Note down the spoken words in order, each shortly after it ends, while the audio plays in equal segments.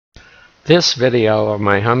This video of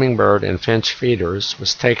my hummingbird and finch feeders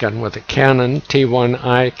was taken with a Canon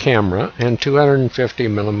T1i camera and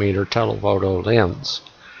 250mm telephoto lens.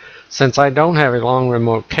 Since I don't have a long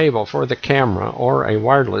remote cable for the camera or a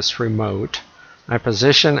wireless remote, I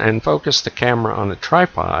position and focus the camera on a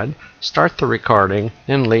tripod, start the recording,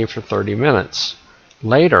 and leave for 30 minutes.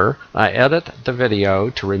 Later, I edit the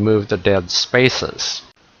video to remove the dead spaces.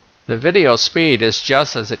 The video speed is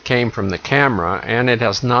just as it came from the camera, and it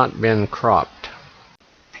has not been cropped.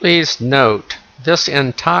 Please note, this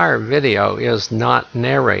entire video is not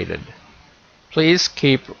narrated. Please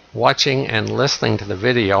keep watching and listening to the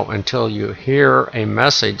video until you hear a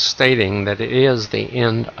message stating that it is the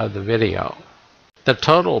end of the video. The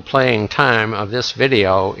total playing time of this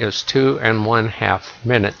video is 2½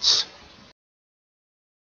 minutes.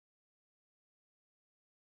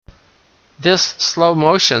 This slow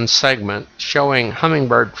motion segment showing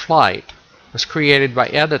hummingbird flight was created by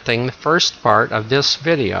editing the first part of this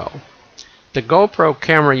video. The GoPro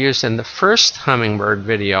camera used in the first hummingbird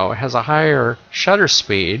video has a higher shutter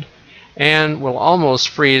speed and will almost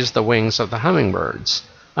freeze the wings of the hummingbirds.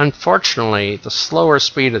 Unfortunately, the slower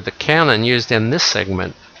speed of the Canon used in this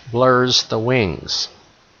segment blurs the wings.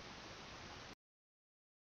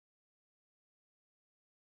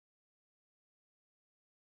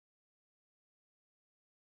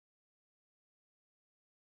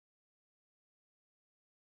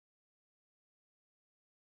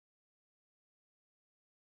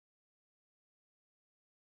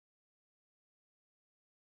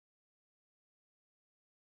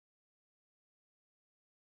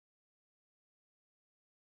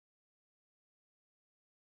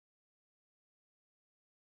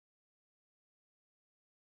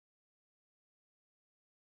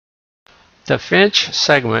 The finch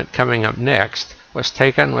segment coming up next was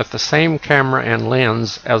taken with the same camera and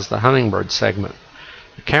lens as the hummingbird segment.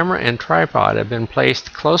 The camera and tripod have been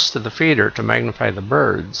placed close to the feeder to magnify the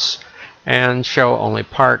birds and show only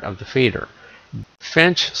part of the feeder. The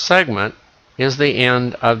finch segment is the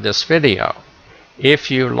end of this video. If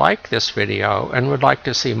you like this video and would like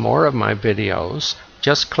to see more of my videos,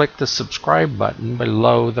 just click the subscribe button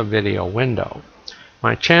below the video window.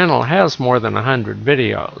 My channel has more than 100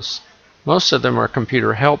 videos. Most of them are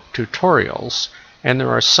computer help tutorials, and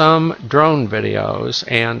there are some drone videos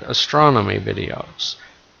and astronomy videos.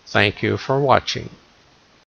 Thank you for watching.